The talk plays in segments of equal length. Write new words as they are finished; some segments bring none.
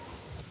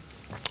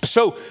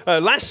So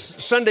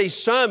last Sunday's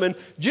sermon,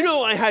 do you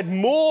know I had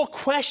more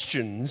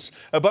questions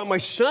about my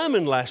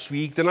sermon last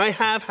week than I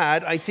have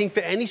had, I think, for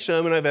any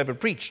sermon I've ever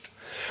preached.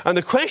 And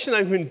the question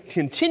I've been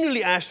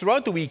continually asked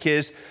throughout the week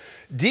is,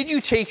 did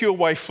you take your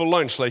wife for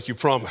lunch like you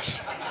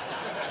promised?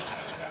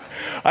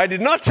 I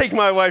did not take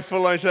my wife for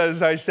lunch,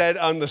 as I said,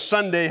 on the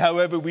Sunday.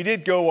 However, we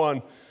did go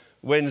on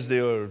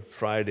Wednesday or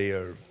Friday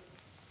or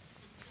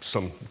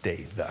some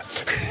day there.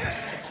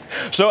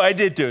 So I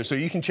did do it. So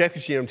you can check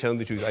and see I'm telling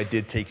the truth. I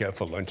did take her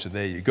for lunch, so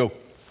there you go.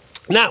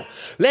 Now,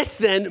 let's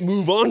then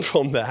move on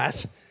from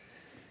that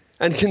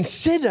and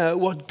consider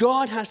what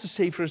God has to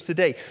say for us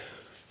today.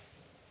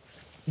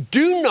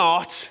 Do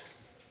not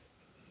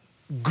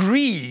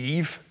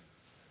grieve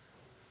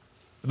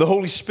the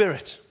Holy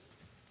Spirit.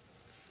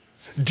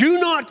 Do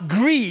not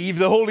grieve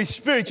the Holy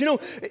Spirit. You know,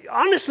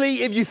 honestly,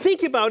 if you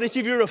think about it,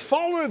 if you're a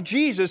follower of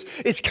Jesus,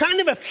 it's kind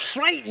of a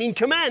frightening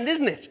command,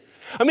 isn't it?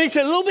 I mean, it's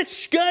a little bit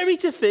scary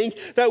to think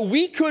that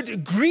we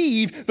could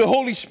grieve the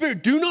Holy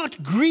Spirit. Do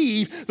not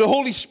grieve the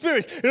Holy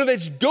Spirit. In other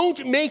words,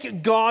 don't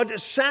make God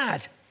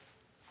sad.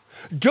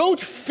 Don't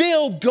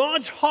fill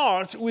God's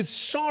heart with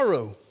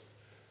sorrow.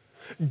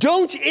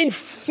 Don't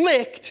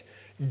inflict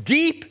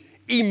deep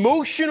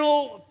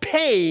emotional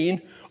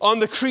pain on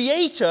the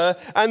creator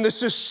and the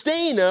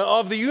sustainer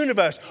of the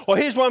universe. Or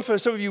here's one for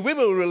some of you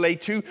women will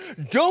relate to.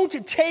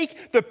 Don't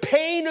take the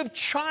pain of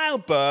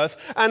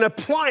childbirth and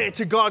apply it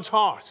to God's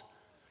heart.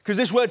 Because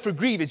this word for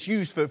grieve, it's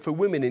used for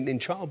women in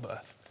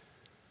childbirth.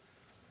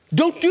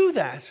 Don't do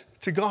that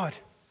to God.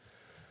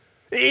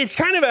 It's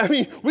kind of,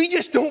 we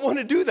just don't want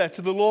to do that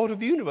to the Lord of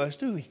the universe,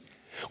 do we?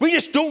 We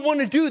just don't want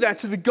to do that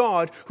to the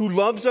God who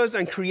loves us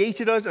and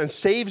created us and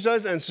saves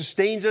us and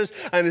sustains us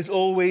and is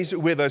always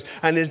with us.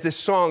 And there's this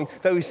song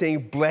that we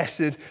sing,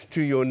 blessed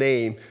to your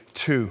name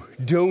too.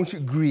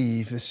 Don't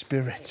grieve the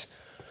Spirit.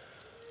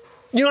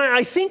 You know,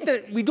 I think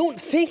that we don't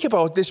think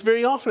about this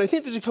very often. I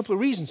think there's a couple of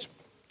reasons.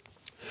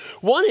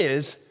 One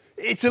is,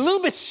 it's a little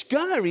bit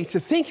scary to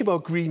think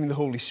about grieving the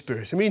Holy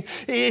Spirit. I mean,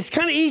 it's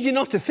kind of easy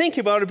not to think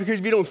about it because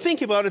if you don't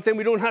think about it, then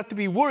we don't have to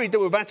be worried that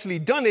we've actually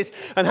done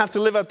it and have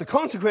to live out the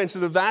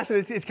consequences of that. And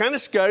it's kind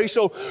of scary.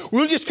 So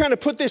we'll just kind of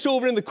put this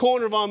over in the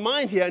corner of our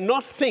mind here and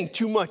not think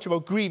too much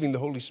about grieving the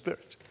Holy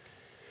Spirit.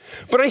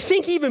 But I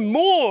think even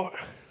more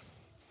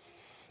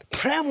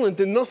prevalent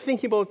than not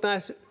thinking about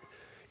that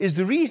is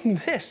the reason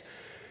this.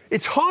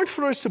 It's hard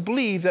for us to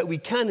believe that we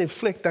can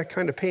inflict that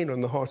kind of pain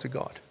on the heart of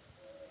God.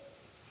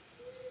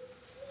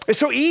 It's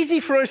so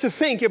easy for us to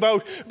think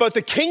about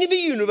the King of the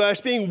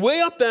universe being way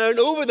up there and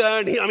over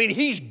there. And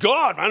he's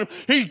God, man.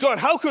 He's God.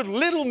 How could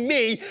little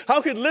me, how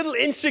could little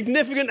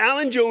insignificant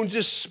Alan Jones,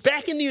 this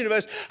speck in the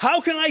universe, how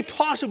can I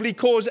possibly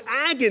cause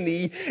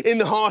agony in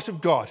the heart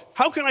of God?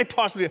 How can I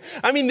possibly?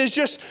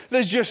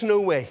 There's just no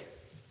way.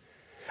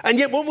 And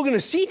yet what we're going to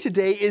see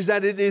today is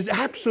that it is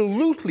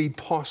absolutely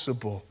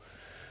possible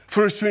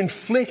for us to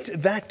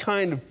inflict that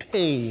kind of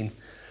pain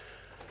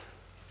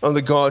on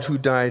the God who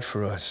died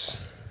for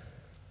us.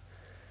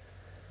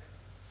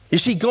 You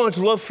see, God's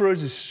love for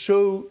us is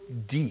so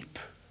deep,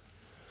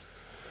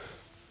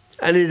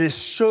 and it is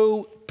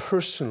so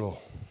personal,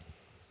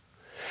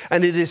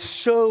 and it is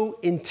so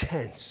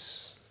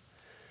intense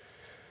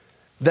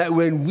that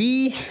when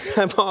we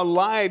have our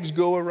lives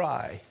go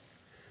awry,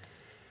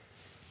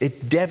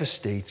 it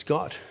devastates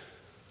God.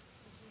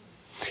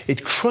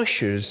 It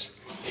crushes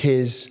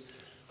his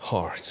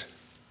heart.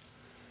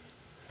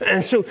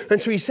 And so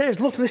he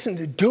says, look,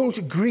 listen,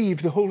 don't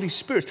grieve the Holy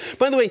Spirit.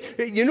 By the way,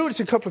 you notice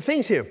a couple of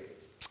things here.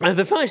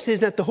 The first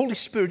is that the Holy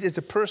Spirit is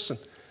a person.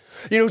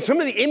 You know, some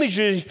of the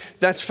imagery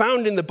that's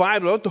found in the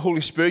Bible about the Holy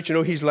Spirit, you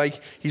know, he's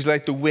like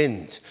the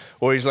wind,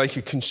 or he's like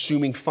a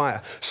consuming fire.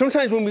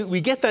 Sometimes when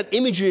we get that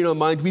imagery in our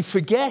mind, we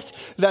forget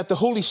that the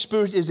Holy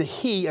Spirit is a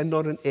he and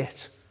not an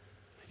it.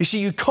 You see,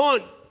 you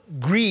can't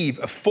grieve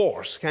a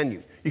force, can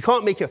you? You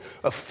can't make a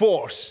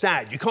force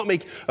sad. You can't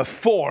make a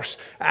force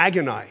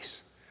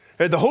agonize.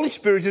 The Holy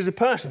Spirit is a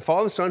person,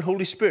 Father, Son,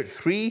 Holy Spirit,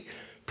 three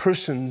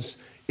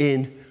persons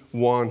in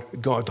one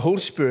God. The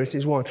Holy Spirit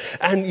is one.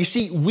 And you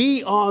see,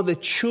 we are the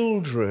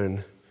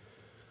children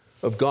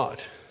of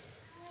God.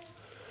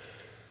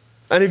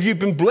 And if you've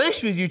been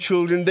blessed with your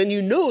children, then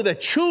you know that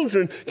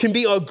children can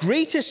be our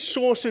greatest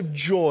source of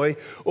joy,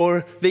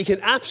 or they can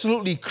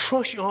absolutely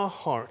crush our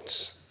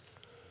hearts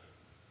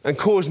and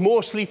cause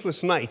more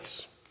sleepless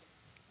nights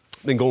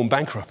than going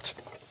bankrupt.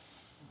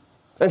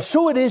 And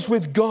so it is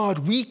with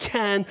God. We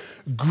can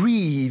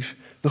grieve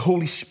the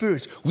Holy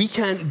Spirit. We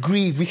can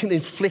grieve, we can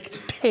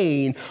inflict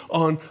pain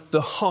on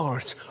the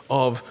heart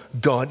of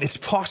God. It's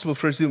possible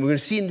for us to do. We're going to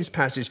see in this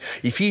passage,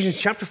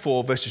 Ephesians chapter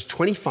 4, verses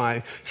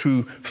 25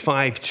 through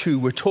 5:2.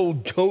 We're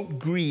told, don't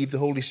grieve the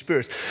Holy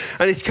Spirit.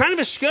 And it's kind of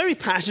a scary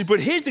passage, but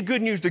here's the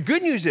good news. The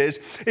good news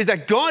is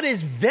that God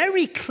is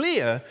very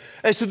clear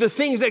as to the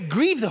things that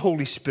grieve the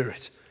Holy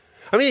Spirit.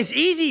 I mean, it's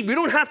easy. We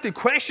don't have to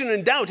question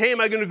and doubt, hey,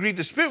 am I going to grieve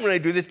the Spirit when I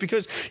do this?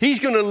 Because he's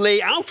going to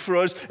lay out for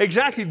us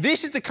exactly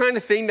this is the kind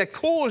of thing that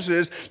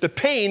causes the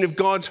pain of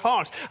God's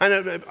heart.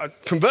 And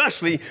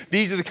conversely,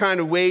 these are the kind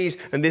of ways,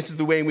 and this is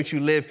the way in which you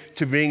live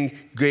to bring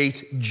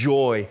great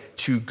joy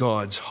to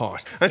God's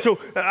heart. And so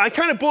I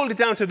kind of boiled it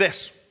down to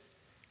this.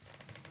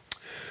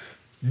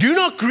 Do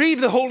not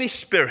grieve the Holy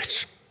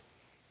Spirit.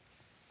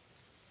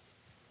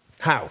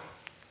 How?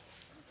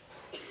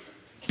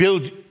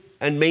 Build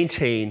and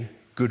maintain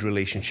good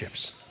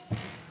relationships.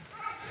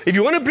 If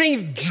you want to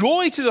bring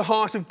joy to the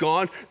heart of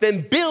God,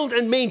 then build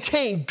and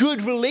maintain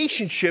good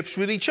relationships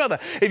with each other.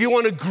 If you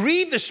want to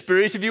grieve the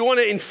Spirit, if you want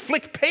to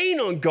inflict pain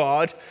on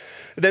God,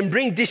 then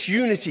bring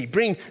disunity,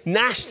 bring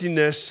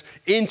nastiness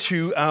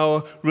into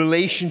our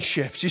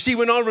relationships. You see,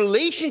 when our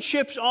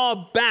relationships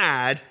are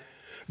bad,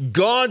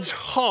 God's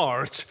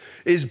heart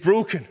is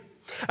broken.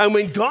 And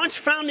when God's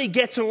family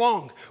gets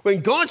along,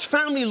 when God's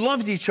family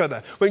loves each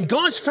other, when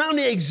God's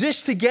family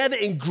exists together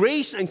in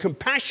grace and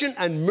compassion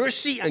and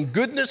mercy and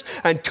goodness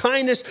and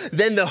kindness,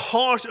 then the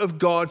heart of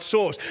God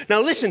soars.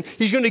 Now listen,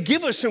 he's going to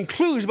give us some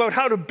clues about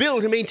how to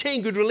build and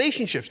maintain good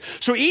relationships.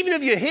 So even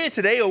if you're here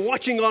today or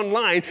watching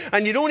online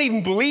and you don't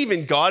even believe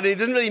in God, and it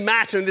doesn't really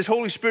matter, and this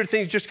Holy Spirit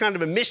thing is just kind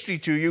of a mystery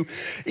to you,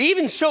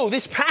 even so,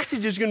 this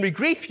passage is going to be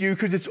great for you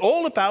because it's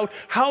all about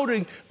how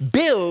to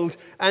build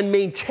and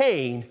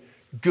maintain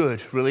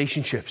good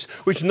relationships,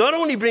 which not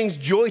only brings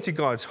joy to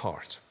God's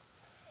heart,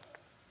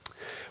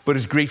 but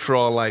is great for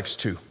our lives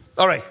too.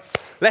 All right,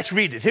 let's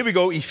read it. Here we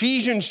go.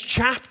 Ephesians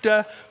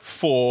chapter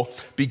 4,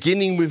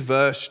 beginning with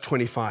verse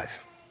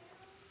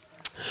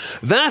 25.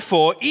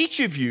 Therefore, each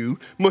of you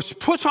must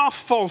put off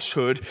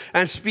falsehood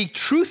and speak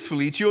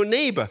truthfully to your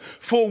neighbor,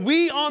 for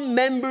we are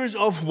members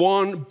of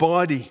one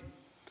body.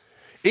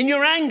 In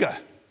your anger,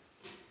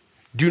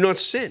 do not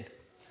sin.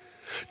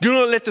 Do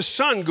not let the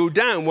sun go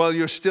down while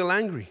you're still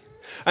angry.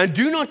 And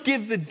do not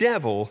give the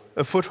devil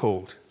a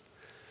foothold.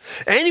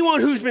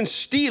 Anyone who's been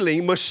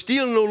stealing must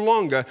steal no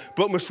longer,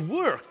 but must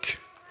work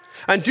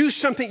and do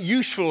something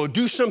useful or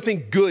do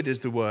something good, is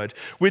the word,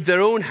 with their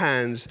own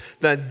hands,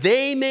 that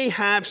they may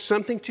have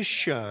something to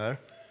share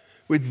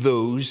with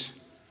those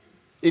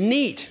in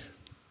need.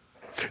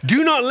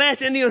 Do not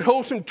let any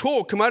unwholesome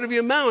talk come out of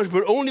your mouths,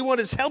 but only what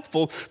is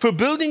helpful for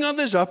building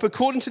others up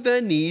according to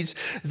their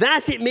needs,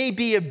 that it may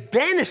be a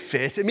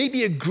benefit, it may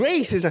be a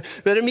grace,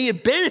 that it may be a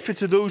benefit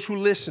to those who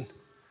listen.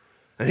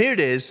 And here it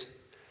is.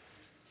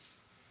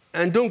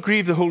 And don't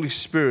grieve the Holy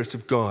Spirit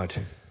of God,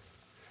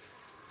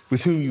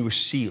 with whom you were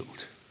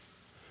sealed,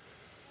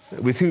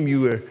 with whom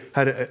you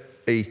had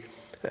a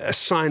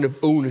sign of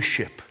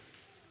ownership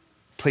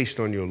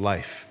placed on your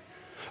life.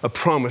 A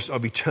promise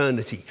of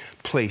eternity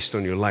placed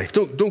on your life.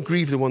 Don't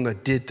grieve the one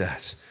that did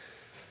that.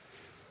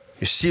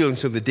 You're sealed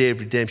until the day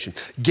of redemption.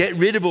 Get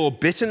rid of all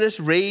bitterness,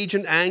 rage,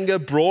 and anger,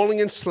 brawling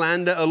and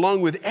slander,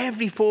 along with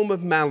every form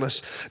of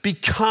malice. Be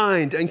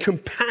kind and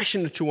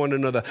compassionate to one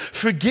another,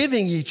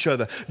 forgiving each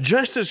other,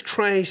 just as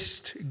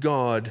Christ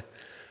God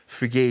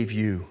forgave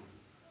you.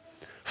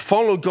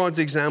 Follow God's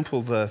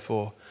example,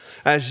 therefore,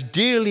 as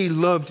dearly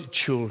loved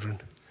children,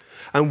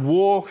 and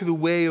walk the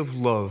way of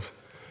love,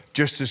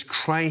 just as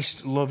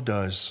Christ loved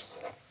us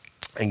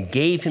and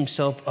gave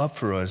himself up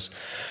for us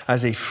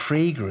as a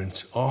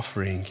fragrant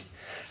offering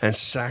and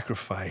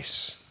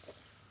sacrifice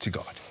to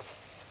God.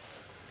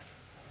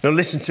 Now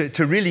listen,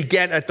 to really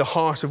get at the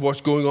heart of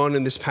what's going on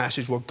in this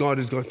passage, what God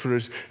has got for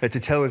us to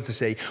tell us to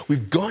say,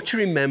 we've got to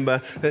remember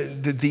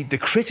the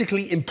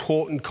critically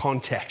important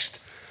context.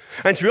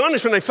 And to be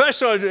honest, when I first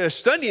started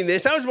studying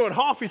this, I was about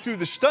halfway through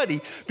the study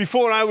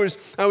before I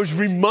was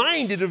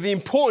reminded of the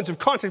importance of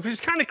context, which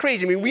is kind of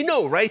crazy. I mean, we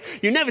know, right?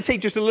 You never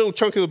take just a little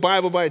chunk of the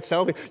Bible by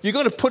itself. You've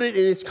got to put it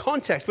in its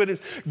context. But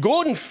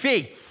Gordon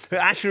Fee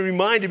actually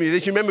reminded me of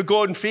this. You remember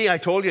Gordon Fee? I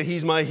told you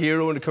he's my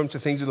hero when it comes to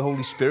things of the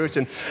Holy Spirit.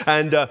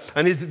 And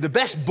the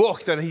best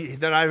book that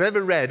I've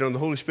ever read on the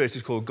Holy Spirit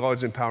is called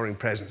God's Empowering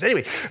Presence.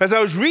 Anyway, as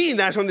I was reading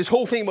that on this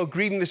whole thing about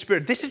grieving the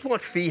Spirit, this is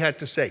what Fee had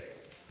to say.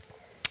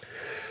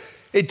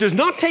 It does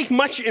not take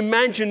much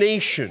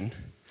imagination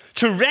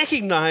to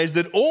recognize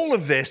that all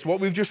of this, what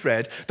we've just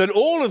read, that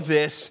all of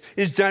this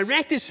is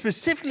directed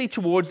specifically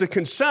towards the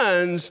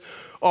concerns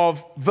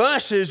of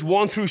verses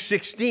 1 through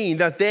 16,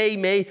 that they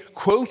may,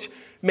 quote,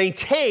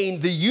 maintain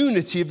the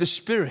unity of the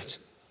Spirit.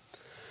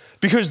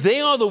 Because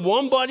they are the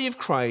one body of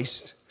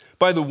Christ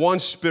by the one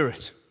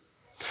Spirit.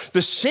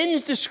 The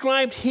sins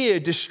described here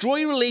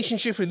destroy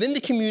relationships within the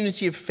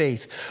community of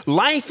faith.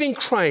 Life in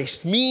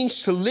Christ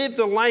means to live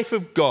the life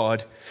of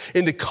God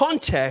in the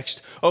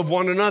context of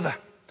one another.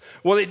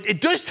 Well, it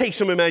does take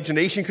some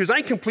imagination because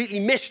I completely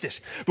missed it.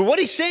 But what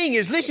he's saying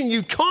is, listen,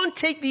 you can't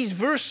take these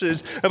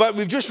verses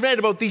we've just read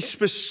about these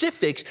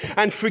specifics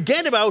and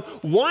forget about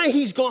why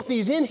he's got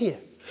these in here.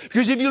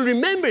 Because if you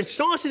remember, it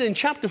started in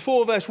chapter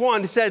 4, verse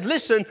 1. It said,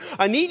 listen,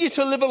 I need you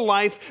to live a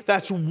life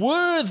that's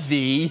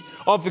worthy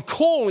of the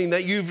calling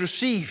that you've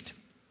received.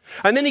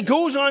 And then he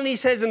goes on and he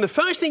says, and the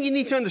first thing you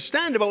need to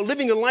understand about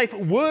living a life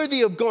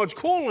worthy of God's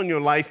call on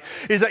your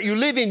life is that you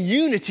live in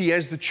unity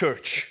as the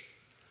church.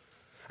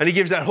 And he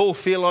gives that whole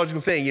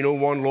theological thing,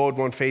 one Lord,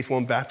 one faith,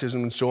 one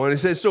baptism, and so on. It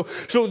says, so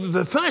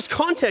the first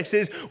context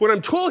is, what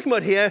I'm talking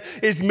about here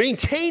is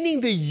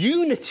maintaining the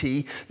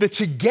unity, the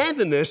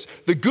togetherness,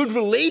 the good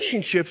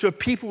relationships of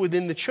people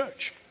within the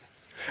church.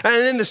 And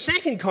then the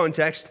second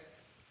context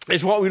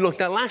is what we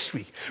looked at last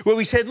week, where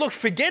we said, look,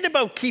 forget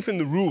about keeping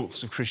the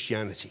rules of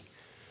Christianity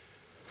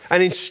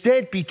and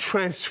instead be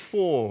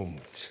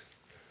transformed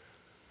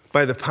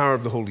by the power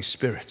of the Holy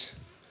Spirit.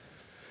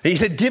 He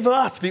said, give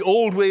up the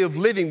old way of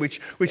living which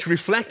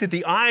reflected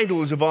the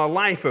idols of our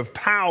life of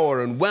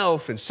power and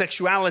wealth and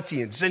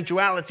sexuality and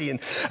sensuality, and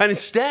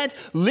instead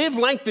live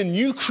like the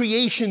new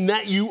creation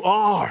that you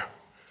are.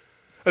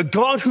 A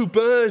God who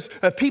bears,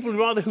 people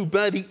rather who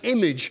bear the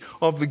image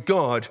of the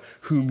God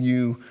whom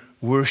you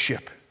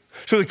worship.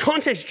 So the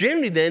context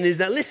generally then is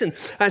that, listen,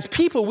 as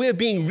people, we're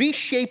being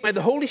reshaped by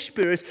the Holy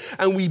Spirit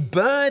and we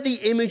bear the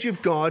image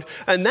of God,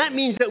 and that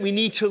means that we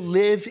need to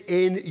live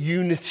in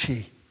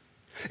unity.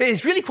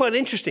 It's really quite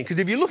interesting, because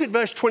if you look at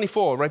verse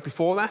 24, right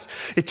before that,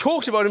 it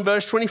talks about in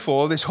verse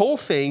 24 this whole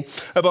thing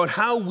about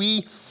how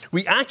we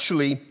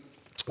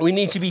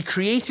need to be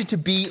created to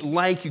be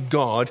like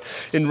God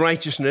in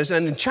righteousness.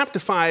 And in chapter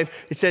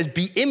 5, it says,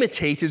 be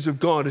imitators of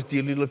God as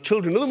dearly loved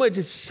children. In other words,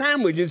 it's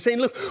sandwiched and saying,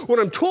 look, what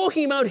I'm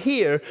talking about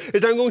here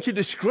is I'm going to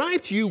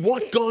describe to you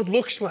what God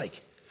looks like.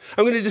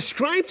 I'm going to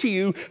describe to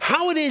you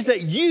how it is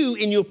that you,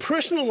 in your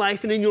personal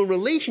life and in your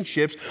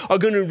relationships, are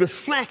going to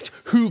reflect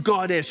who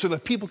God is, so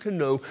that people can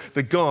know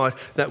the God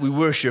that we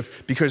worship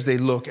because they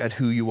look at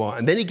who you are.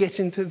 And then he gets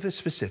into the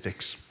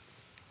specifics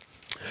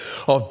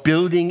of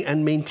building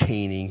and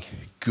maintaining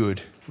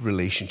good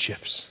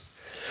relationships.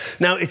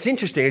 Now, it's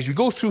interesting. As we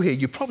go through here,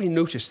 you probably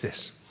notice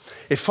this.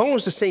 It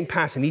follows the same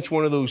pattern, each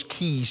one of those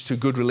keys to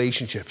good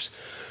relationships.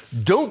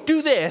 Don't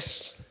do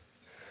this,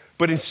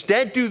 but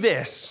instead do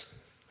this.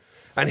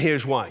 And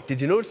here's why. Did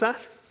you notice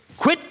that?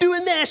 Quit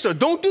doing this or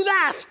don't do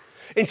that.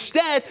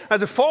 Instead,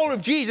 as a follower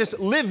of Jesus,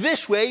 live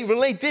this way,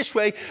 relate this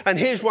way, and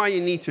here's why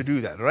you need to do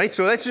that. All right?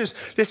 So let's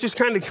just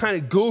kind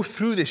of go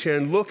through this here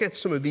and look at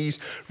some of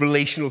these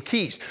relational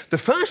keys. The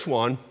first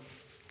one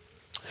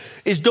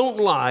is don't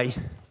lie,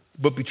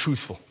 but be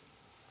truthful.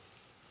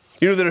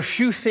 There are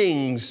few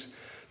things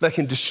that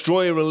can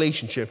destroy a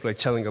relationship like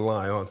telling a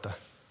lie, aren't there?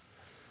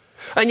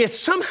 And yet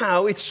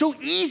somehow it's so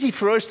easy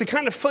for us to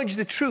kind of fudge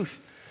the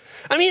truth.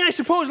 I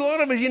suppose a lot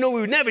of us, we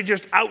would never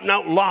just out and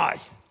out lie.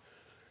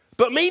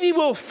 But maybe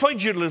we'll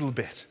fudge it a little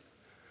bit.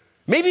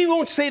 Maybe we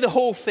won't say the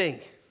whole thing.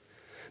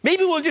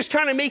 Maybe we'll just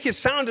kind of make it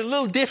sound a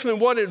little different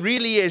than what it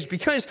really is,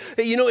 because,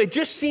 it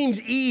just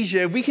seems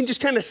easier. We can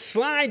just kind of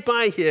slide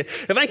by here.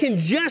 If I can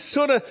just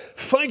sort of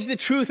fudge the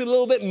truth a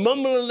little bit,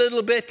 mumble a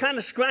little bit, kind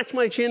of scratch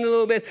my chin a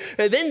little bit,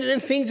 then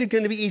things are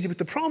going to be easy. But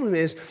the problem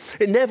is,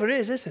 it never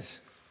is it?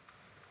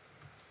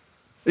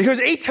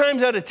 Because 8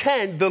 times out of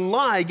 10, the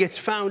lie gets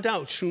found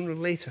out sooner or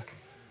later.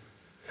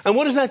 And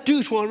what does that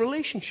do to our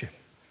relationship?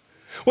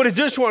 What it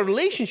does to our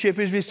relationship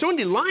is if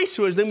somebody lies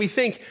to us, then we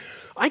think,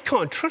 I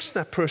can't trust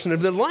that person.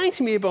 If they're lying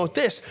to me about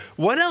this,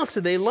 what else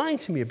are they lying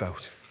to me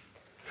about?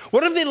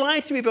 What have they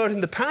lied to me about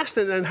in the past,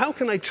 and how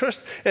can I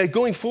trust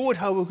going forward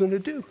how we're going to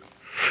do?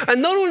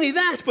 And not only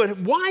that, but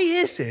why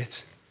is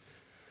it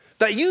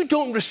that you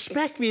don't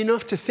respect me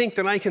enough to think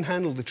that I can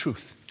handle the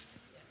truth?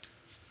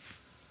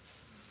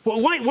 Well,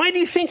 why do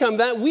you think I'm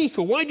that weak?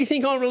 Or why do you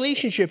think our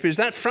relationship is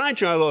that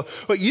fragile?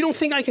 Or you don't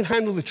think I can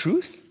handle the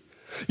truth?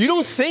 You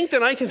don't think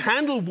that I can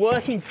handle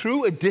working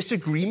through a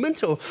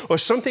disagreement or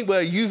something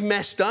where you've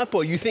messed up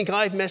or you think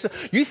I've messed up?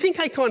 You think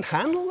I can't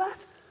handle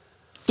that?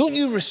 Don't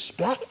you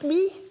respect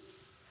me?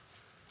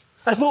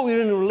 I thought we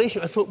were in a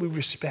relationship. I thought we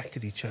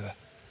respected each other.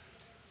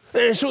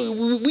 And so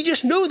we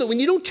just know that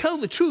when you don't tell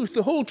the truth,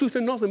 the whole truth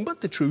and nothing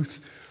but the truth,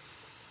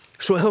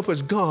 so help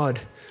us God,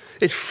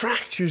 it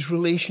fractures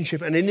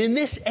relationship. And in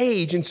this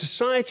age, in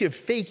society of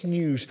fake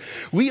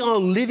news, we are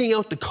living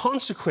out the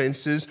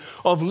consequences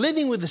of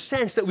living with the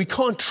sense that we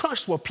can't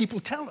trust what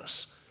people tell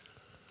us.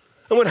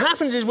 And what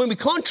happens is when we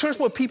can't trust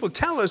what people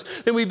tell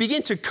us, then we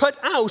begin to cut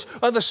out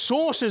other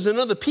sources and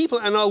other people,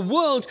 and our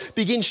world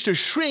begins to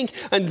shrink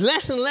and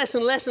less and less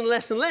and less and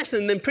less and less.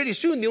 And then pretty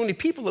soon the only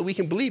people that we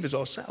can believe is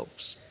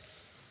ourselves.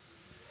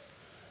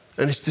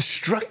 And it's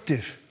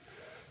destructive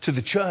to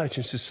the church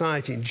and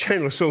society in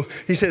general. So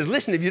he says,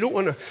 listen, if you don't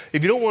want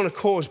to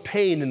cause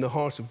pain in the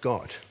heart of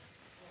God,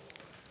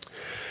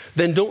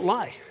 then don't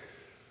lie.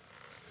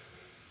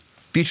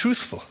 Be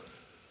truthful.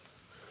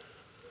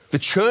 The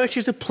church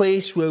is a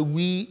place where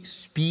we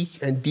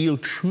speak and deal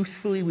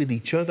truthfully with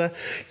each other,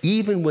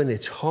 even when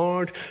it's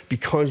hard,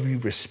 because we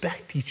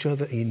respect each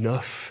other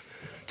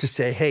enough to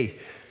say, hey,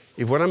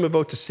 if what I'm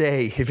about to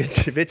say,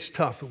 if it's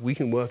tough, we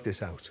can work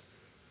this out.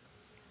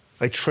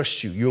 I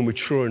trust you. You're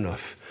mature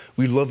enough.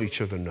 We love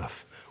each other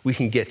enough. We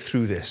can get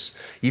through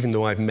this. Even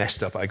though I've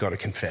messed up, I got to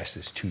confess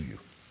this to you.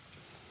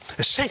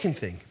 A second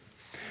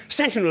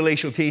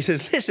relational key, he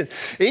says, listen,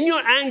 in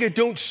your anger,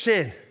 don't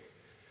sin.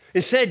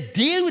 Instead,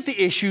 deal with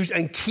the issues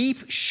and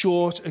keep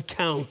short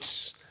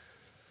accounts.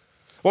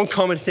 One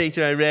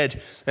commentator I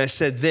read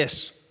said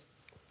this.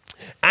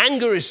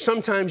 Anger is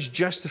sometimes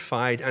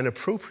justified and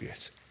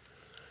appropriate,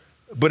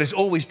 but it's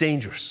always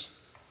dangerous.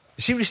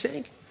 You see what he's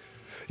saying?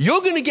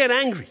 You're going to get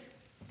angry.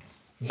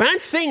 Bad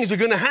things are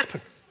going to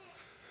happen.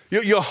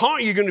 Your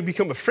heart, you're going to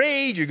become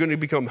afraid, you're going to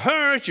become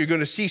hurt, you're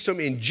going to see some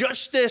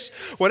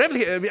injustice, whatever.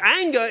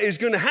 Anger is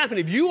going to happen.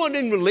 If you are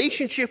in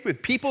relationship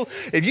with people,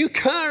 if you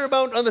care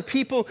about other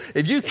people,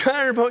 if you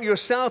care about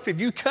yourself, if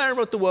you care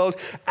about the world,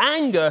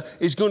 anger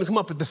is going to come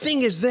up. But the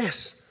thing is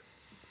this,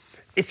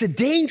 it's a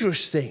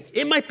dangerous thing.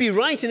 It might be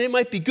right and it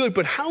might be good,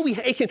 but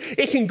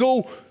it can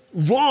go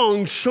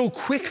wrong so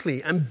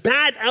quickly, and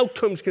bad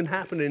outcomes can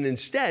happen. And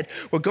instead,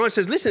 what God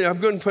says, listen, I'm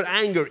going to put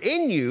anger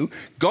in you.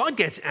 God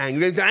gets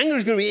angry. The anger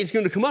is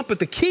going to come up. But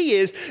the key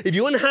is, if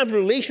you want to have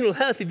relational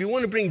health, if you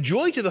want to bring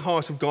joy to the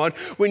heart of God,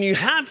 when you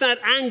have that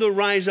anger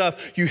rise up,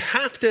 you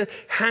have to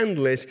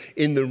handle it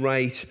in the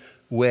right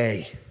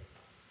way.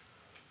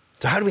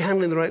 So how do we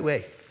handle it in the right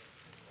way?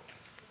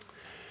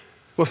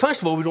 Well,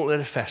 first of all, we don't let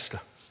it fester.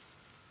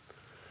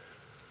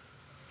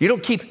 You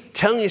don't keep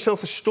telling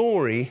yourself a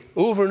story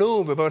over and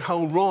over about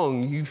how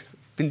wrong you've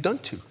been done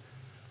to.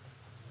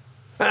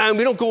 And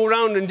we don't go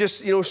around and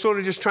just, sort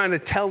of just trying to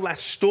tell that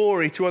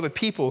story to other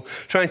people,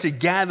 trying to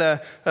gather,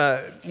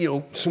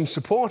 some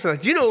support for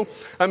that.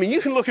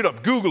 You can look it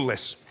up. Google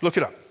this. Look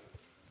it up.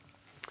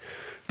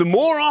 The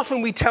more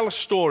often we tell a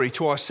story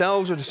to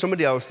ourselves or to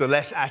somebody else, the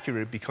less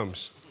accurate it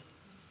becomes.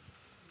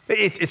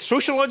 It's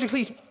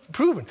sociologically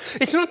proven.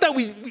 It's not that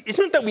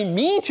we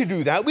mean to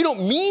do that. We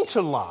don't mean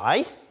to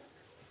lie.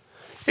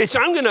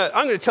 I'm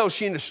gonna tell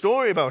Sheen a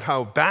story about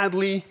how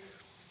badly,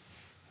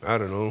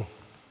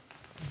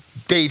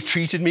 Dave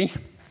treated me.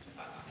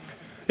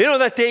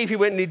 That Dave, he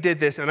went and he did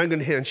this, and I'm going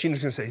to hear, and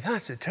Sheena's going to say,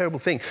 that's a terrible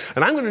thing.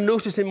 And I'm going to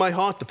notice in my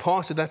heart the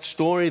part of that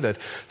story that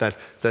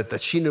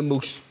Sheena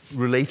most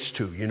relates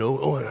to,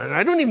 and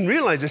I don't even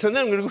realize this. And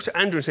then I'm going to go to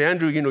Andrew and say,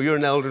 Andrew, you're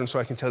an elder, and so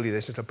I can tell you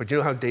this and stuff, but you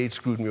know how Dave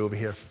screwed me over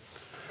here?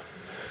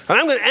 And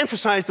I'm going to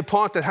emphasize the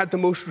part that had the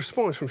most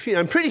response from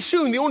Sheena. And pretty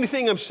soon, the only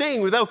thing I'm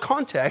saying without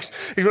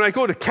context is when I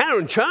go to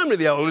Karen, chairman of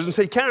the elders, and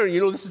say, Karen,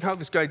 this is how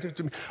this guy did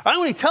to me. I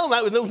only tell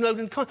that with no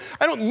context.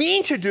 I don't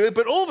mean to do it,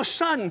 but all of a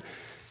sudden,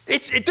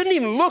 it didn't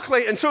even look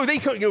like, and so they,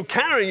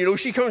 Karen,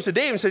 she comes to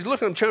Dave and says,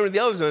 look, I'm chairman of the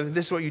elders, and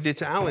this is what you did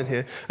to Alan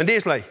here. And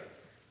Dave's like,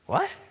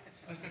 what?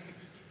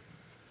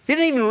 He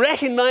didn't even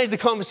recognize the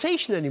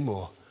conversation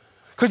anymore.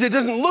 Because it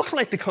doesn't look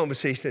like the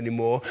conversation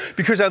anymore,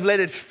 because I've let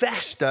it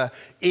fester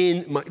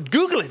in my...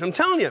 Google it, I'm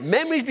telling you.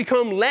 Memories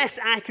become less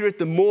accurate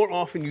the more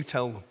often you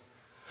tell them.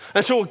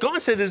 And so what God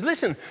said is,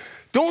 listen,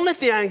 don't let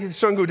the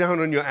sun go down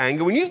on your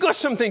anger. When you've got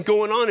something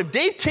going on, if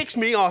Dave ticks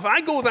me off, I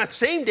go that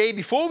same day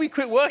before we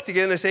quit work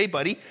together and I say, hey,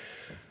 buddy,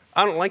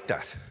 I don't like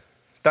that.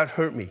 That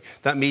hurt me.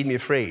 That made me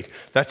afraid.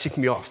 That ticked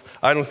me off.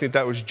 I don't think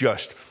that was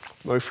just.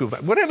 I feel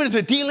bad. Whatever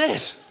the deal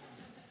is.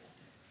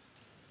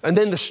 And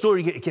then the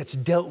story gets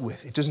dealt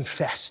with. It doesn't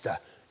fester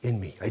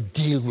in me. I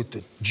deal with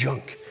the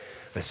junk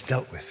that's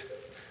dealt with.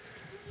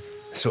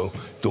 So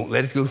don't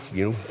let it go,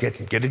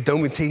 get it done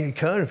with taking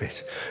care of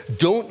it.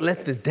 Don't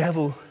let the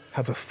devil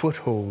have a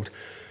foothold.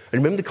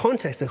 And remember the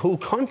context. The whole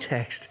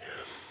context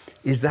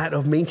is that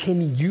of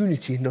maintaining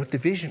unity and not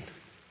division.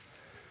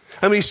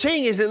 And what he's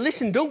saying is that,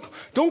 listen,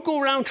 don't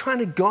go around trying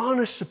to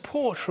garner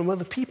support from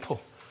other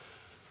people.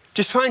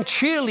 Just find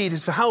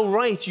cheerleaders for how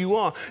right you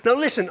are. Now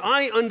listen,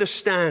 I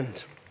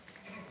understand.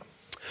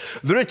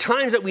 There are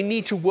times that we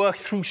need to work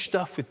through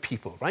stuff with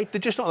people, right?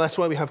 That's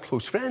why we have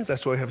close friends.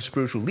 That's why we have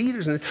spiritual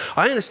leaders. And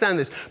I understand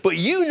this. But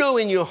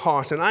in your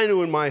heart, and I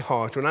know in my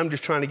heart, when I'm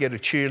just trying to get a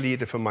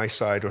cheerleader from my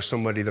side or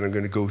somebody that I'm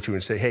going to go to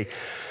and say, hey,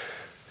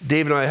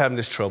 Dave and I are having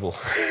this trouble.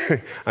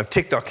 I'm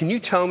ticked off. Can you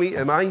tell me,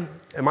 am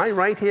I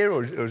right here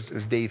or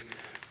is Dave?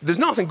 There's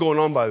nothing going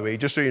on, by the way,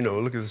 just so you know.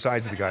 Look at the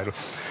sides of the guy.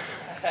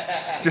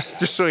 Just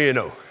so you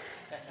know.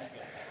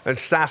 And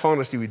staff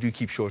honesty, we do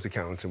keep short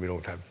accounts and we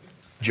don't have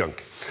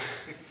junk.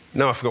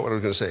 Now I forgot what I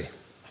was going to say.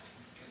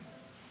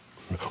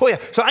 Oh yeah,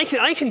 so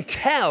I can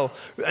tell,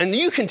 and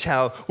you can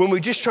tell, when we're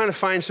just trying to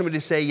find somebody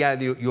to say, yeah,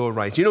 you're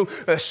right.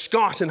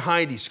 Scott and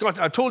Heidi. Scott,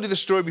 I've told you this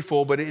story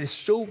before, but it is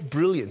so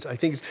brilliant. I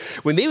think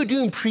when they were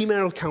doing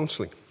premarital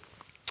counseling,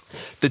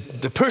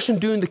 the person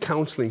doing the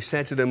counseling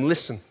said to them,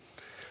 listen,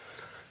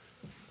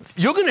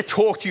 you're going to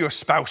talk to your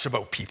spouse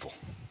about people.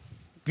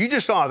 You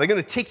just are. They're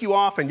going to tick you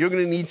off, and you're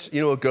going to need,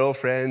 a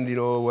girlfriend,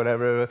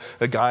 whatever,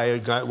 a guy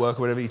at work,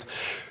 whatever.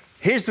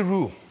 Here's the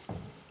rule.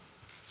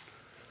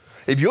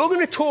 If you're going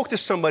to talk to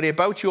somebody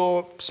about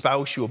your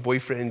spouse, your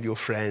boyfriend, your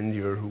friend,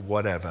 your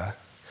whatever,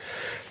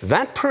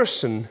 that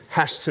person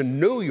has to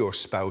know your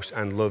spouse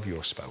and love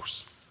your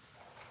spouse.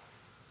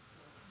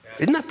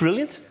 Isn't that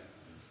brilliant?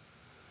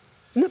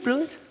 Isn't that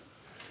brilliant?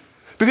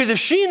 Because if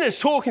Sheena's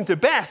talking to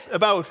Beth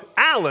about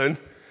Alan,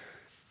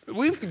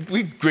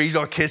 we've grazed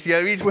our kiss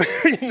together,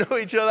 we know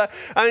each other,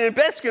 and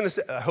Beth's going to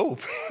say, I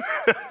hope.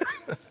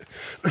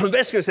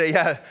 Beth's going to say,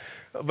 yeah,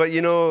 but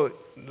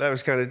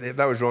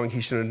that was wrong, he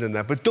shouldn't have done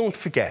that. But don't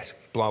forget,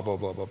 blah, blah,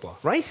 blah, blah, blah,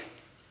 right?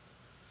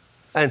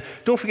 And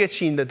don't forget,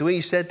 Sheen, that the way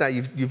you said that,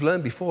 you've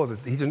learned before that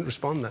he didn't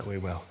respond that way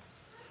well.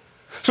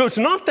 So it's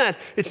not that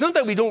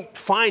we don't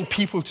find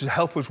people to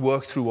help us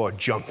work through our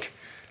junk.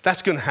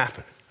 That's going to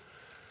happen.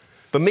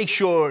 But make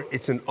sure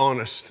it's an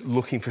honest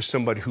looking for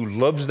somebody who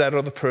loves that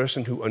other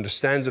person, who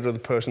understands that other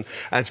person,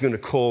 and is going to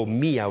call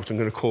me out and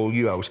going to call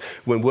you out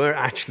when we're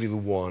actually the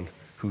one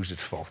who's at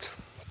fault.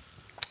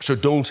 So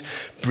don't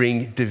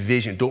bring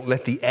division. Don't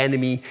let the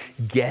enemy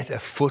get a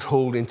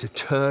foothold into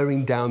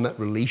tearing down that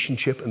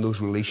relationship and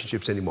those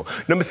relationships anymore.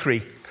 Number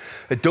 3,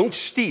 don't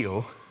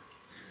steal,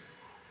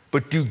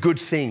 but do good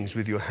things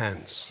with your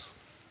hands.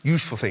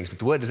 Useful things, but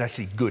the word is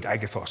actually good,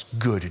 agathos,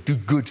 good. Do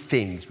good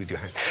things with your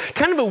hands.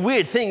 Kind of a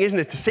weird thing, isn't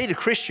it, to say to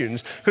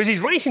Christians, because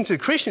he's writing to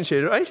Christians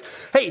here, right?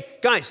 Hey,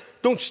 guys,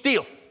 don't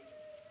steal.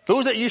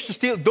 Those that used to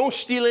steal, don't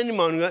steal any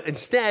longer.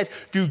 Instead,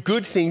 do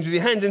good things with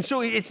your hands. And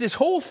so it's this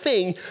whole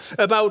thing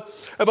about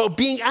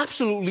being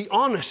absolutely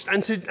honest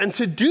and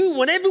to do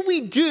whatever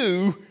we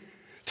do,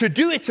 to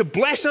do it to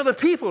bless other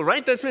people,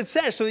 right? That's what it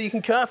says, so that you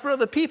can care for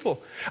other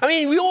people. I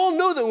mean, we all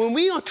know that when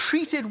we are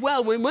treated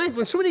well,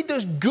 when somebody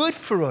does good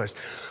for us,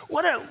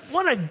 what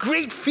a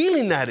great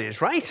feeling that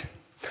is, right?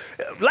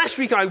 Last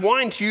week I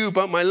whined to you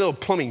about my little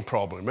plumbing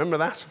problem. Remember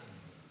that?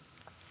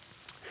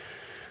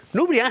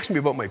 Nobody asked me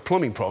about my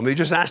plumbing problem. They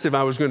just asked if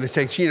I was going to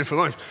take Gina for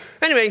lunch.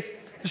 Anyway,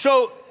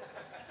 so,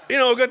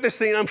 I've got this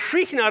thing. I'm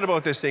freaking out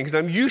about this thing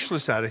because I'm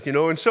useless at it,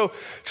 And so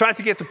tried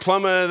to get the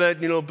plumber that,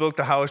 built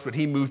the house, but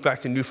he moved back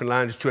to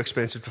Newfoundland. It's too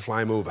expensive to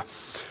fly him over.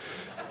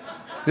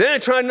 Then I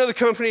tried another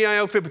company I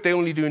outfit, but they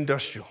only do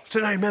industrial. So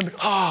then I remembered,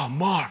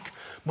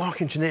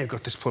 Mark and Janae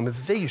got this plumber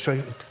that they used. So I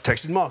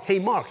texted Mark, hey,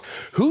 Mark,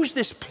 who's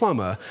this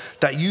plumber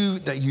that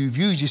you've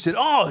used? He said,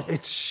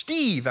 it's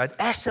Steve at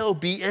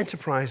SLB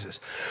Enterprises.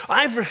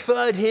 I've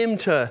referred him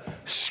to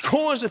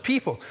scores of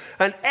people.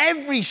 And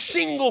every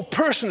single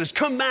person has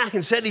come back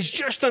and said he's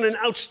just done an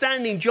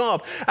outstanding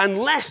job and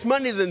less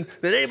money than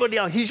anybody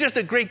else. He's just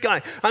a great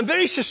guy. I'm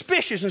very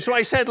suspicious. And so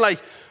I said,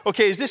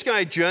 okay, is this guy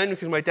a journeyman?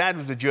 Because my dad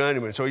was the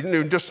journeyman. So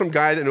just some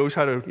guy that knows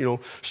how to,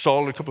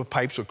 solder a couple of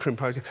pipes or crimp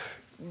pipes.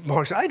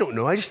 Mark said, I don't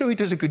know. I just know he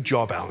does a good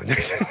job, Alan.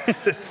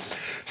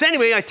 So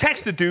anyway, I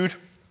texted the dude.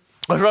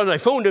 I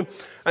phoned him.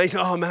 And he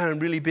said, oh, man, I'm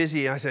really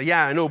busy. I said,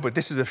 yeah, I know, but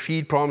this is a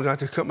feed problem. I have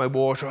to cut my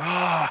water.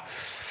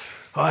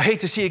 I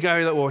hate to see a guy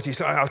with that water. He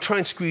said, I'll try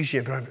and squeeze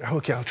you in.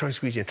 Okay, I'll try and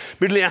squeeze you in.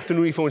 Middle of the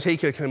afternoon, he phones, hey,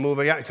 can I come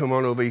over? Yeah, come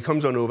on over. He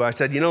comes on over. I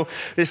said,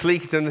 this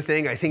leak, it's in the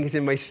thing. I think it's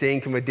in my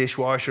sink and my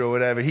dishwasher or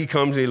whatever. He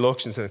comes and he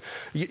looks and says,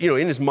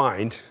 in his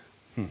mind,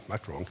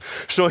 that's wrong.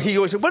 So he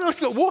goes, well, I've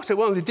got water.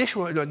 Well, the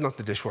dishwasher, not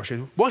the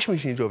dishwasher, washing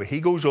machine's over. He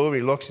goes over,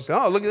 he looks, he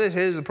says, look at this,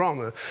 here's the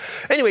problem.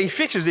 Anyway, he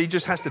fixes it, he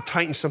just has to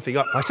tighten something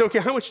up. I said, okay,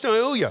 how much do I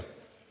owe you?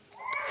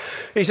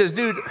 He says,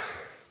 dude,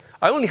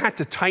 I only had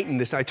to tighten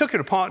this. I took it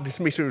apart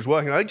to make sure it was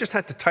working. I just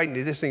had to tighten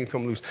it. This thing would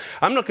come loose.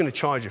 I'm not going to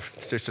charge you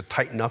just to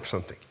tighten up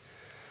something.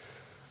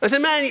 I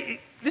said, man,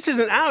 this is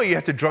an hour. You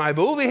had to drive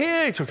over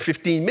here. It took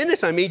 15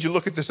 minutes. I made you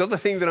look at this other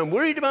thing that I'm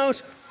worried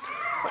about.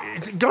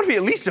 It's got to be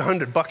at least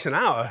 $100 an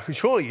hour.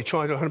 Surely you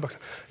charge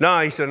 $100. No,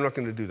 he said, I'm not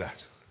going to do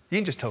that. You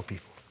can just tell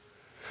people.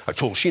 I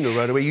told Sheena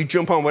right away, you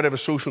jump on whatever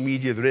social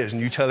media there is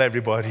and you tell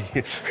everybody,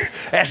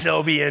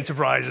 SLB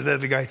Enterprises, they're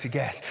the guy to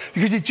get.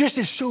 Because it just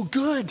is so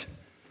good,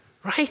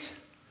 right?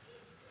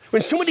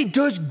 When somebody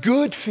does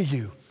good for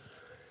you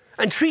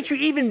and treats you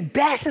even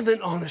better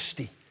than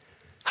honesty,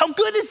 how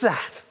good is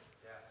that?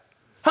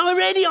 How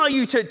ready are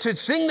you to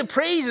sing the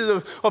praises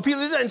of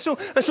people like that? And so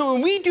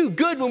when we do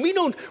good,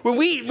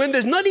 when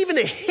there's not even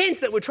a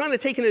hint that we're trying to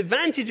take an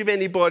advantage of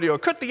anybody or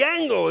cut the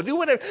angle or do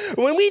whatever,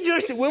 when we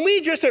just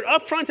are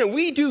upfront and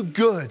we do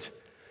good,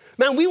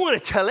 man, we want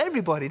to tell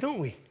everybody, don't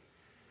we?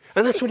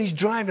 And that's what he's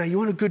driving at. You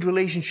want a good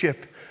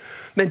relationship.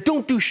 Man,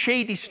 don't do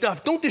shady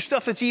stuff. Don't do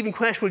stuff that's even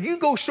questionable. You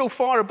go so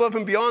far above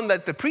and beyond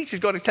that the preacher's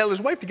got to tell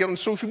his wife to get on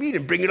social media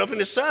and bring it up in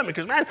his sermon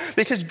because, man,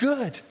 this is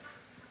good.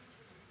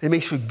 It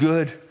makes for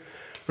good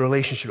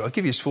relationship. I'll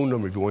give you his phone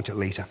number if you want it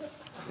later.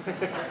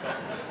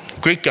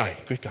 Great guy.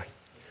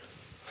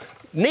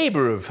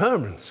 Neighbor of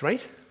Herman's, right?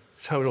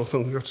 That's how it all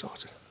got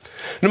started.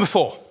 Number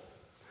 4.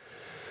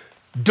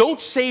 Don't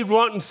say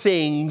rotten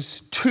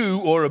things to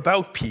or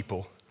about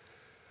people,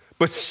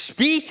 but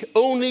speak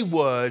only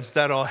words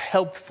that are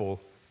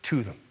helpful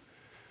to them.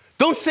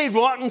 Don't say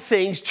rotten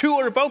things to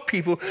or about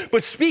people,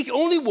 but speak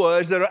only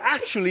words that are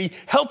actually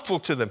helpful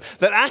to them,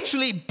 that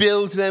actually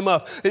build them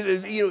up.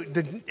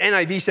 The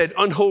NIV said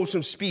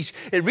unwholesome speech.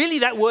 Really,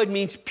 that word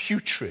means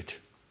putrid.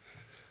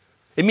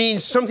 It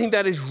means something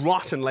that is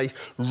rotten, like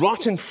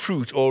rotten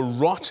fruit or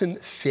rotten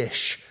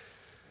fish.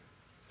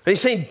 And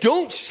he's saying,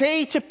 don't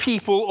say to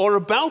people or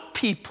about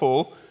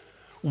people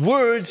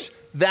words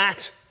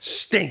that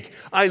stink.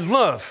 I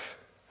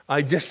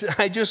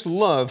just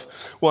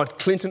love what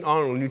Clinton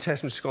Arnold, New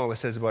Testament scholar,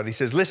 says about it. He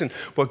says, listen,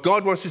 what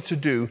God wants us to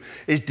do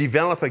is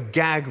develop a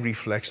gag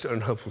reflex to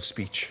unhelpful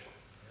speech.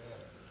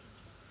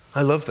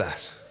 I love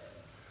that.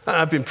 And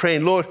I've been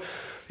praying, Lord,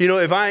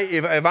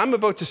 if I'm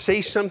about to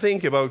say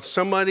something about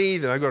somebody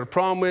that I've got a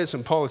problem with,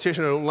 some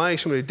politician I don't like,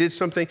 somebody did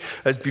something,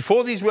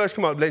 before these words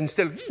come out,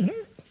 instead of,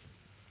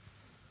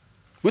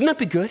 wouldn't that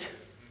be good?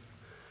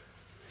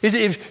 is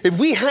if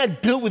we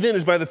had built within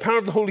us by the power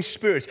of the Holy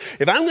Spirit,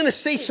 if I'm going to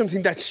say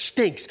something that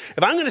stinks,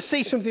 if I'm going to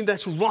say something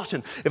that's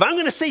rotten, if I'm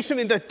going to say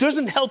something that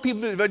doesn't help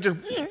people, if I just,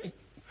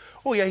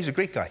 oh yeah, he's a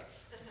great guy.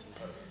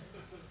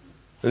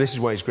 And this is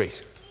why he's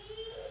great.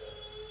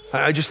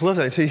 I just love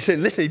that. So he said,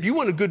 listen, if you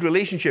want a good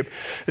relationship,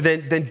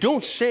 then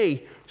don't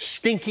say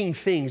stinking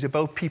things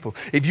about people.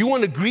 If you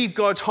want to grieve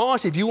God's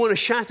heart, if you want to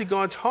shatter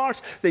God's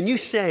heart, then you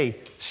say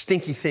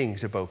stinky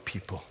things about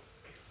people.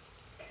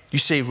 You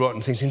say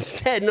rotten things.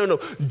 Instead, no,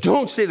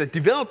 don't say that.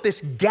 Develop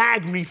this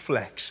gag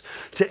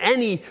reflex to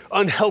any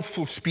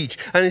unhelpful speech.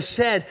 And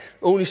instead,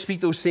 only speak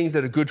those things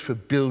that are good for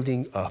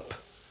building up.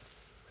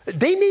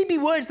 They may be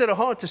words that are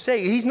hard to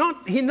say. He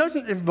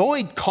doesn't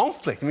avoid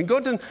conflict. I mean,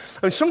 God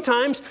doesn't. And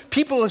sometimes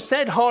people have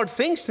said hard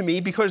things to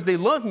me because they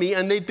love me,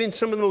 and they've been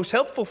some of the most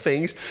helpful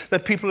things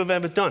that people have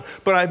ever done.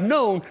 But I've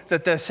known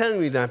that they're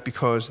telling me that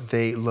because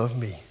they love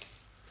me.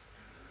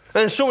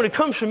 And so when it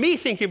comes for me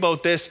thinking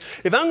about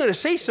this, if I'm going to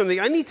say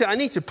something, I need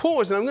to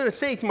pause, and I'm going to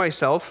say to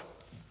myself,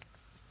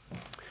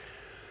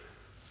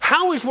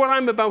 how is what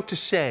I'm about to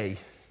say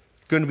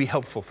going to be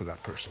helpful for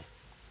that person?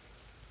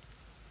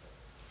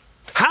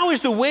 How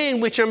is the way in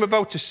which I'm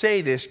about to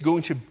say this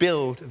going to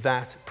build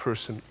that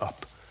person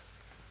up?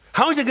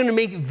 How is it going to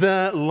make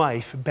their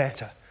life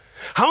better?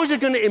 How is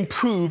it going to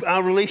improve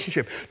our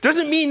relationship?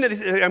 Doesn't mean that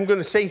I'm not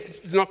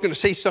going to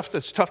say stuff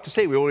that's tough to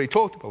say. We already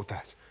talked about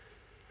that.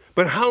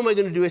 But how am I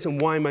going to do it,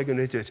 and why am I going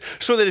to do it?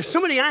 So that if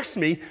somebody asks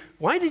me,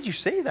 why did you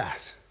say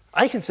that?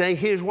 I can say,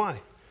 here's why.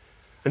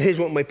 And here's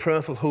what my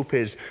prayerful hope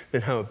is,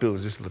 and how it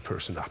builds this little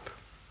person up.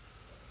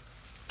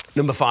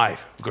 Number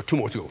 5. We've got 2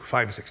 more to go,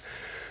 5 and 6.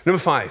 Number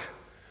 5.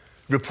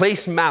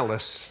 Replace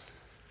malice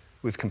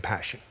with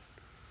compassion.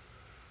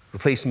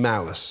 Replace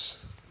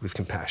malice with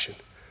compassion.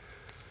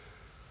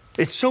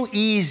 It's so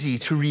easy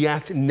to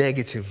react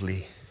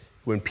negatively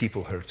when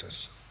people hurt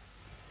us.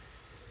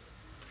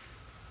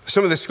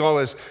 Some of the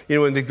scholars,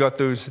 when they've got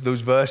those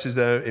verses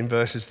there in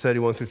verses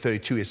 31 through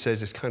 32, it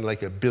says it's kind of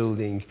like a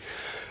building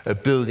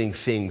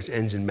thing which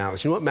ends in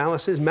malice. You know what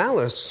malice is?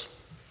 Malice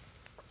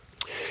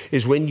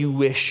is when you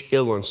wish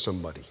ill on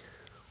somebody.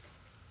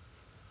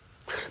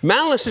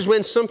 Malice is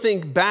when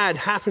something bad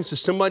happens to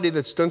somebody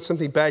that's done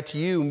something bad to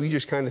you, and we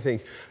just kind of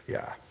think,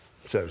 yeah,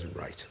 serves him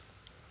right.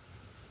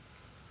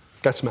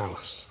 That's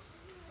malice.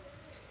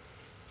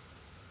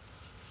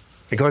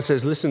 And God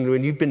says, listen,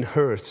 when you've been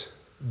hurt,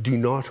 do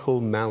not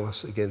hold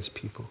malice against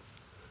people.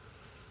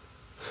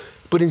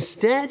 But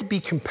instead, be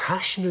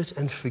compassionate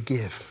and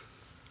forgive.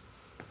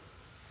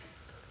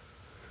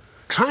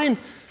 Try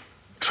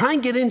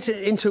and get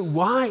into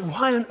why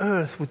on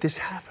earth would this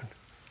happen?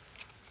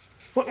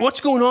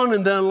 What's going on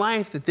in their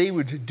life that they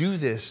would do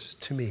this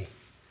to me?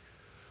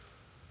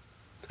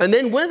 And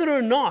then whether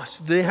or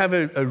not they have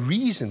a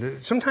reason,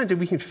 sometimes if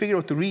we can figure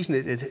out the reason,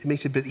 it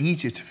makes it a bit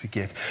easier to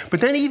forgive.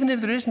 But then even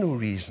if there is no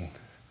reason,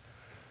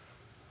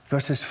 God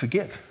says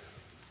forgive.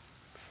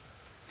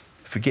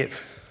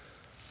 Forgive.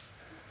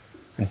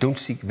 And don't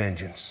seek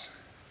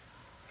vengeance.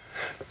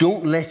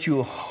 Don't let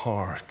your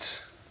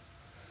heart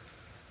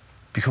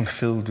become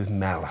filled with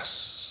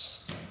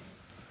malice.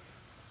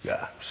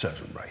 Yeah,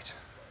 serves them right.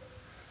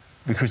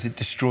 Because it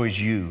destroys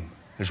you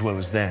as well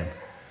as them,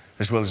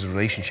 as well as the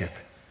relationship.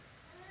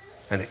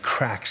 And it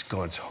cracks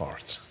God's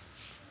heart.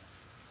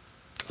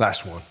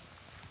 Last one.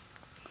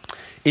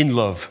 In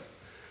love,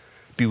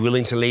 be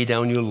willing to lay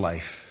down your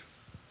life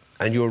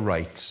and your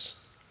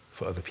rights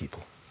for other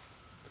people.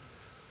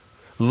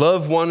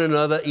 Love one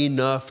another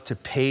enough to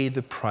pay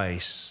the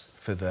price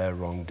for their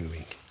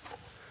wrongdoing.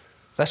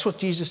 That's what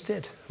Jesus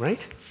did,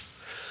 right?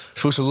 We're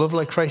supposed to love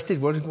like Christ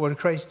did. What did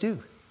Christ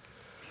do?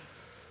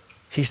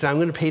 He said, I'm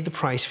going to pay the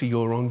price for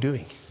your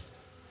wrongdoing.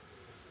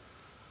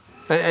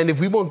 And if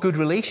we want good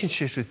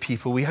relationships with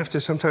people, we have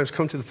to sometimes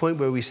come to the point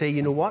where we say,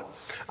 you know what?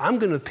 I'm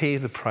going to pay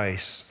the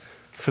price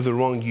for the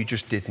wrong you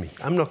just did me.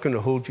 I'm not going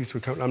to hold you to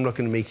account. I'm not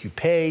going to make you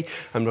pay.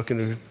 I'm not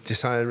going to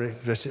decide.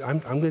 I'm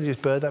going to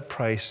just bear that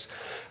price,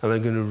 and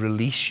I'm going to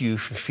release you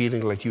from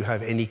feeling like you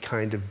have any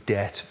kind of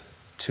debt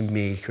to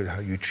me because of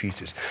how you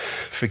treat us.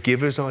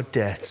 Forgive us our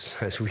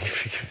debts as we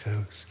forgive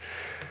those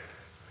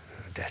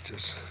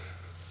debtors.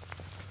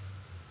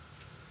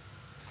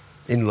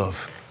 In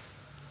love,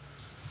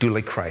 do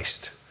like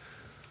Christ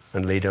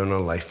and lay down our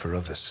life for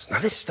others. Now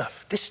this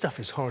stuff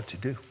is hard to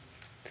do.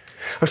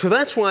 And so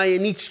that's why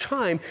in each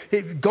time,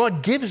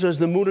 God gives us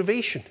the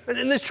motivation.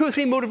 And there's 2 or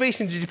 3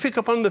 motivations. Did you pick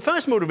up on the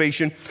first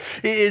motivation?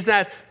 Is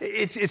that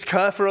it's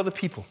care for other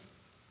people.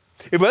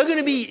 If we're going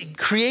to be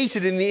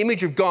created in the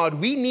image of God,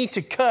 we need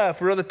to care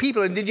for other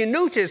people. And did you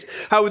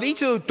notice how with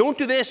each of those, don't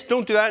do this,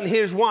 don't do that, and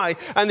here's why.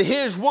 And the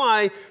here's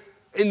why,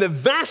 in the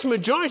vast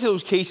majority of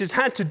those cases,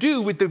 had to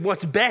do with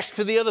what's best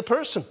for the other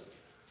person.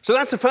 So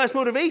that's the first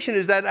motivation,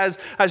 is that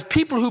as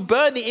people who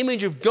bear the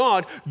image of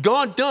God,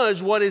 God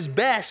does what is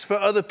best for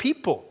other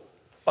people.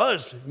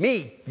 Us,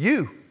 me,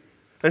 you.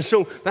 And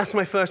so that's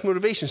my first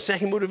motivation.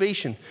 Second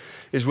motivation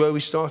is where we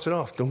started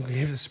off. Don't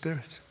grieve the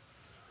Spirit.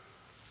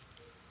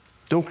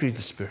 Don't grieve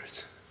the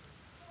Spirit.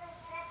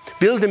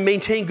 Build and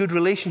maintain good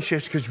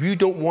relationships because we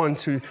don't want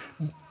to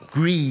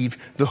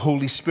grieve the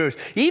Holy Spirit.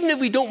 Even if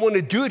we don't want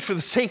to do it for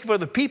the sake of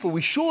other people,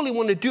 we surely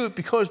want to do it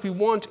because we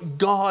want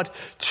God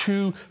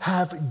to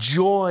have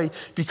joy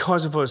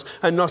because of us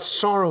and not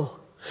sorrow.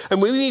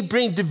 And when we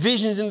bring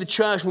divisions in the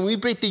church, when we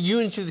break the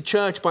unity of the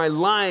church by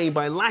lying,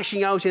 by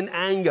lashing out in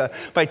anger,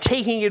 by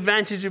taking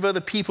advantage of other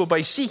people,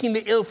 by seeking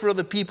the ill for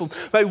other people,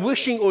 by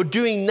wishing or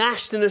doing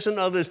nastiness on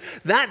others,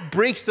 that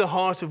breaks the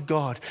heart of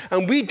God.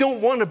 And we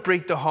don't want to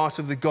break the heart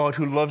of the God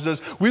who loves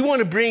us. We want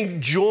to bring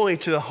joy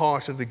to the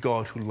heart of the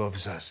God who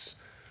loves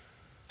us.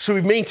 So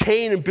we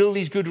maintain and build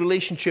these good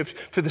relationships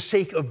for the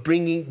sake of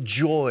bringing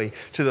joy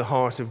to the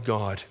heart of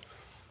God.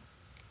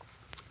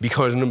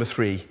 Because number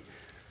 3,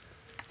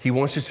 he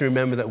wants us to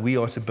remember that we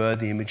are to bear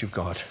the image of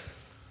God.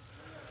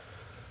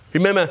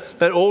 Remember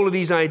that all of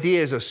these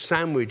ideas are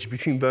sandwiched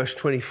between verse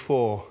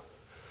 24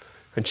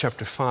 and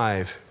chapter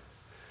 5,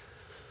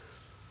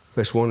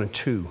 verse 1 and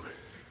 2,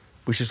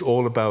 which is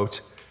all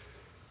about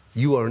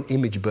you are an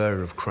image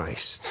bearer of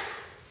Christ.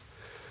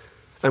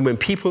 And when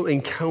people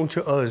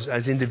encounter us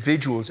as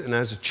individuals and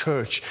as a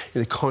church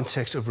in the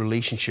context of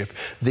relationship,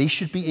 they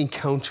should be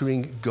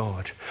encountering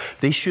God.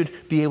 They should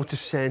be able to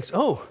sense,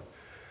 oh,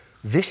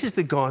 this is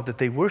the God that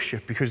they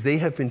worship because they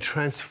have been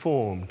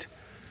transformed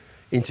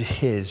into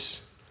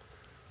his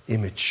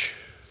image.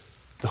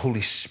 The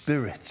Holy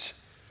Spirit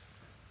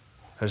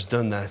has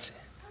done that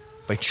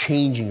by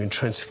changing and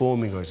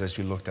transforming us, as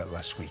we looked at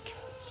last week.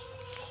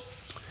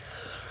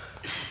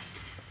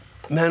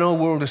 Man, our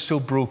world is so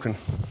broken.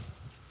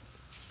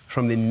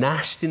 From the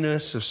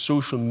nastiness of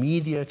social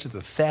media to the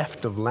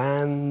theft of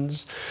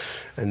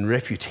lands and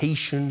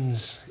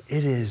reputations,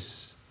 it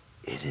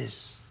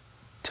is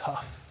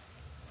tough.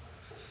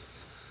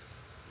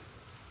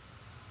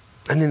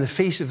 And in the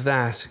face of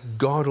that,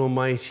 God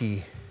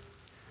Almighty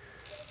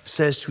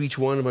says to each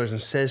one of us and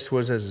says to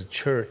us as a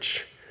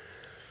church,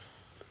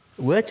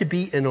 we're to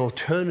be an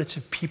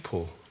alternative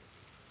people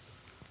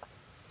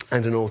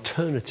and an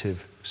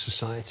alternative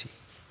society.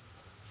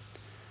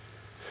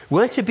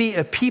 We're to be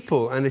a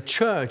people and a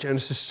church and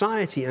a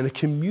society and a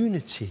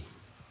community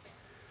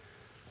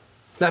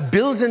that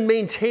builds and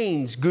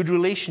maintains good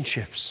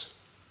relationships.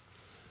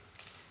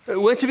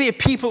 We're to be a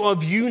people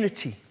of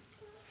unity,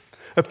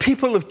 a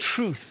people of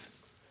truth,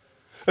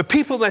 a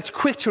people that's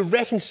quick to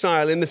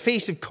reconcile in the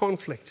face of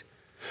conflict,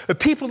 a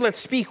people that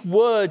speak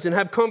words and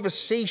have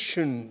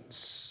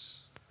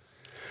conversations,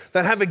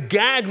 that have a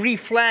gag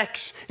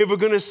reflex if we're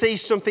going to say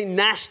something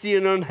nasty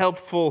and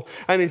unhelpful,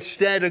 and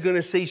instead are going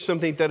to say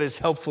something that is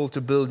helpful to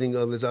building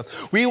others up.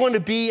 We want to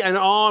be and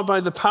are, by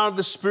the power of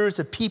the Spirit,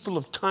 a people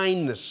of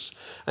kindness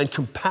and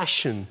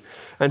compassion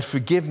and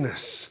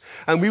forgiveness.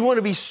 And we want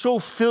to be so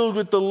filled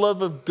with the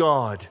love of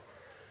God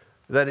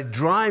that it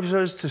drives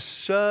us to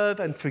serve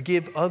and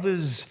forgive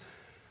others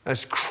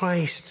as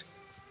Christ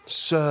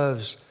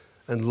serves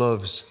and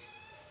loves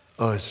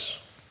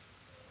us.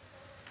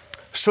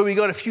 So we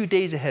got a few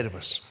days ahead of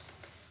us.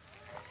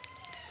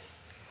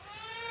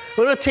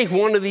 We're going to take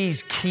one of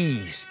these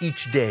keys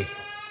each day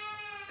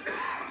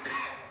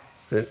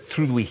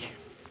through the week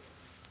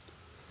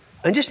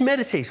and just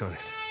meditate on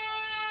it.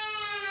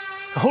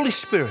 The Holy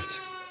Spirit,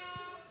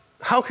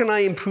 how can I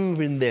improve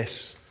in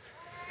this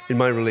in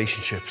my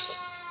relationships?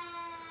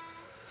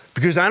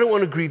 Because I don't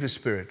want to grieve the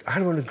Spirit. I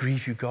don't want to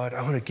grieve you, God.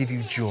 I want to give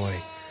you joy.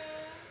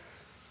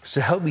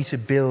 So help me to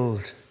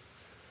build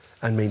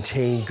and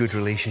maintain good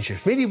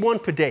relationships. Maybe one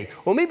per day.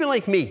 Or maybe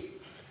like me.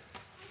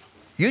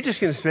 You're just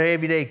going to say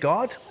every day,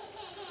 God,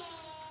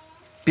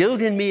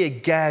 build in me a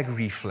gag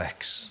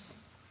reflex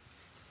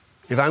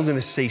if I'm going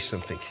to say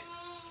something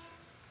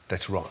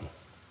that's rotten.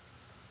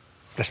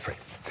 Let's pray.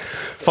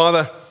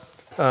 Father,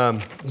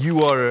 you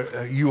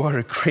are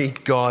a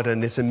great God,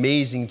 and it's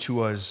amazing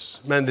to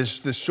us. Man,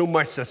 there's so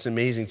much that's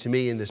amazing to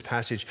me in this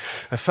passage.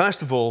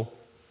 First of all,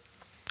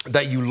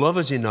 that you love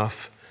us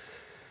enough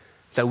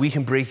that we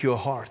can break your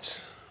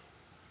heart.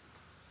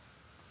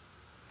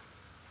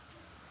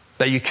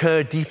 That you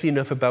care deeply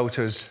enough about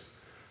us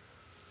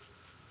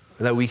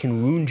that we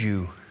can wound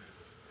you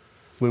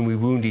when we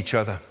wound each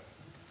other.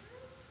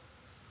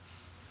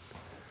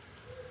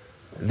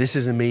 This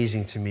is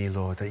amazing to me,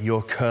 Lord, that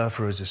your care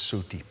for us is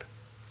so deep.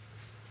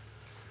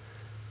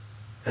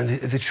 And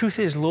the truth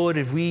is, Lord,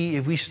 if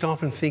we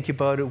stop and think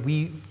about it,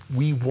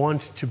 we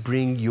want to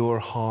bring your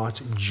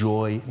heart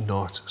joy,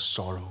 not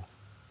sorrow.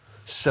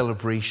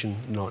 Celebration,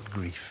 not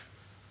grief.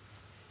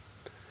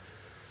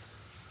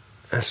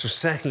 And so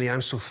secondly,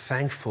 I'm so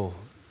thankful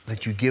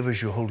that you give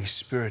us your Holy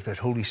Spirit, that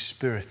Holy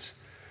Spirit,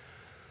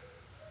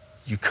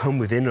 you come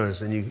within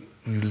us and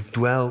you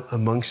dwell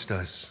amongst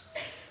us.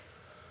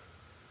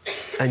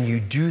 And you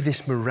do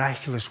this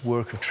miraculous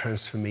work of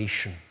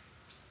transformation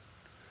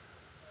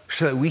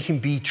so that we can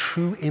be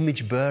true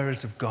image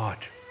bearers of God.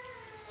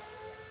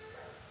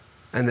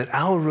 And that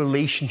our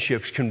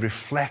relationships can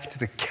reflect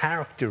the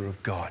character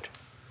of God.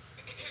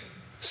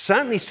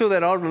 Certainly so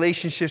that our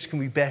relationships can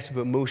be better,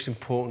 but most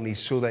importantly,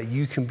 so that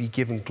you can be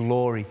given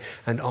glory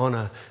and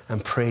honor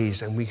and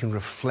praise, and we can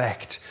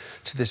reflect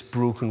to this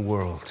broken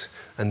world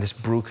and this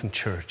broken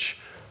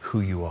church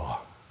who you are.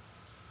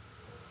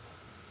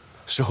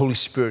 So Holy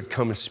Spirit,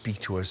 come and speak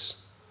to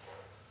us.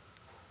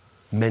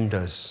 Mend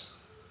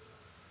us.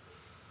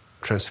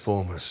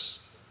 Transform us.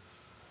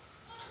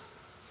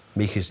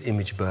 Make us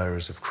image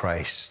bearers of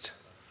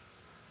Christ.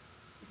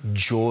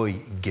 Joy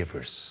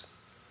givers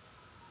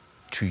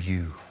to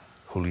you,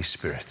 Holy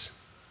Spirit.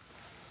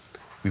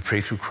 We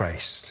pray through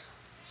Christ.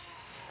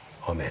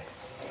 Amen.